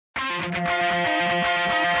Hey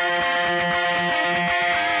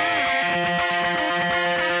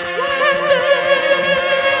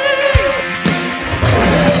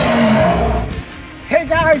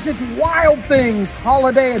guys, it's Wild Things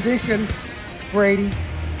Holiday Edition. It's Brady,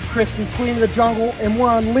 Kristy, Queen of the Jungle, and we're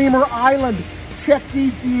on Lemur Island. Check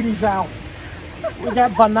these beauties out. We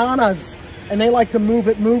got bananas, and they like to move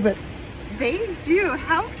it, move it. They do.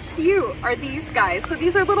 How cute are these guys? So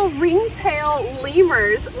these are little ringtail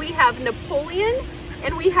lemurs. We have Napoleon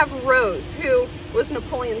and we have Rose, who was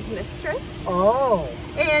Napoleon's mistress. Oh.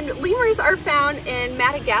 And lemurs are found in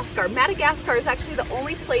Madagascar. Madagascar is actually the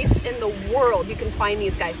only place in the world you can find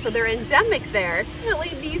these guys. So they're endemic there.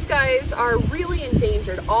 Fortunately, these guys are really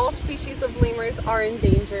endangered. All species of lemurs are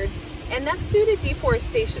endangered. And that's due to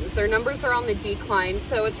deforestation. Their numbers are on the decline.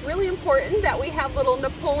 So it's really important that we have little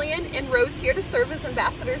Napoleon and Rose here to serve as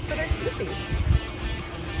ambassadors for their species.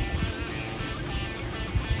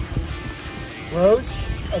 Rose,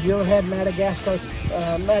 have you ever had Madagascan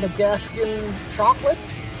chocolate?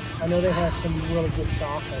 I know they have some really good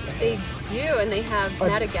chocolate. They do, and they have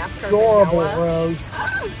Madagascar adorable vanilla. Rose.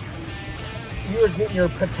 You are getting your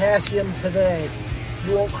potassium today.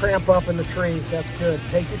 You won't cramp up in the trees. That's good.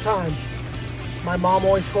 Take your time. My mom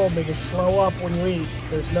always told me to slow up when you eat.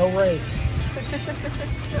 There's no race.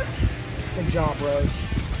 Good job, Rose.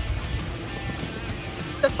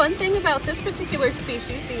 The fun thing about this particular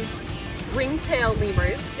species, these ringtail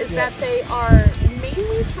lemurs, is that they are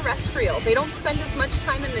mainly terrestrial. They don't spend as much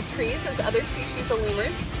time in the trees as other species of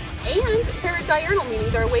lemurs, and they're diurnal, meaning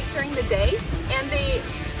they're awake during the day, and they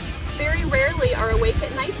very rarely are awake at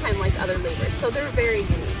nighttime like other lemurs, so they're very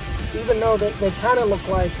unique. Even though they kind of look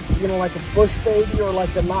like, you know, like a bush baby or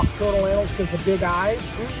like the nocturnal animals because the big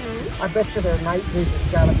eyes. I bet you their night vision's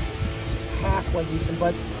got a halfway decent,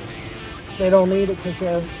 but they don't need it because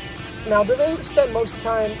they're... Now, do they spend most of the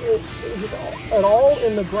time, is it at all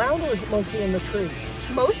in the ground, or is it mostly in the trees?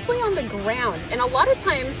 Mostly on the ground. And a lot of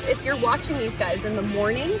times, if you're watching these guys in the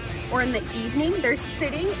morning or in the evening, they're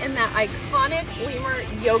sitting in that iconic lemur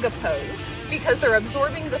yoga pose because they're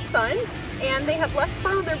absorbing the sun and they have less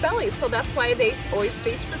fur on their bellies. So that's why they always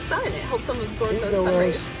face the sun. It helps them absorb those sun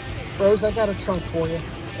rays. Rose, I got a chunk for you.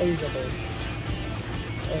 There you go, baby.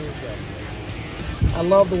 There you go. I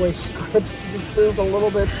love the way she grips. She just moved a little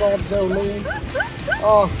bit. It's all Jolene.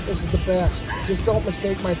 Oh, this is the best. Just don't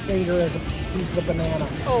mistake my finger as a piece of banana.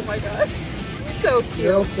 Oh my gosh. So cute.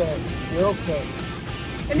 You're okay. You're okay.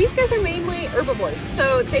 And these guys are mainly herbivores,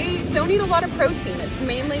 so they don't eat a lot of protein. It's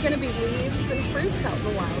mainly going to be leaves and fruits out in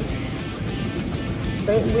the wild.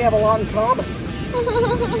 We have a lot in common. You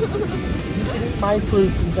can eat my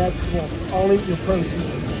fruits and vegetables. I'll eat your protein.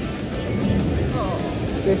 Oh.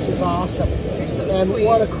 This is awesome. And sweet.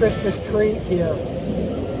 what a Christmas treat here.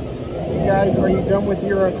 Did you guys, are you done with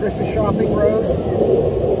your Christmas shopping, Rose?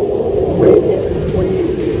 What are you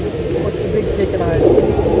getting? What's the big ticket item?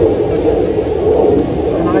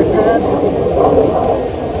 An iPad?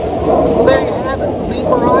 Well, there you have it.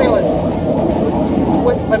 Lemur Island.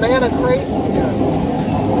 Went banana crazy here.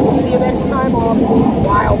 We'll see you next time on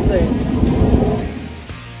Wild Things.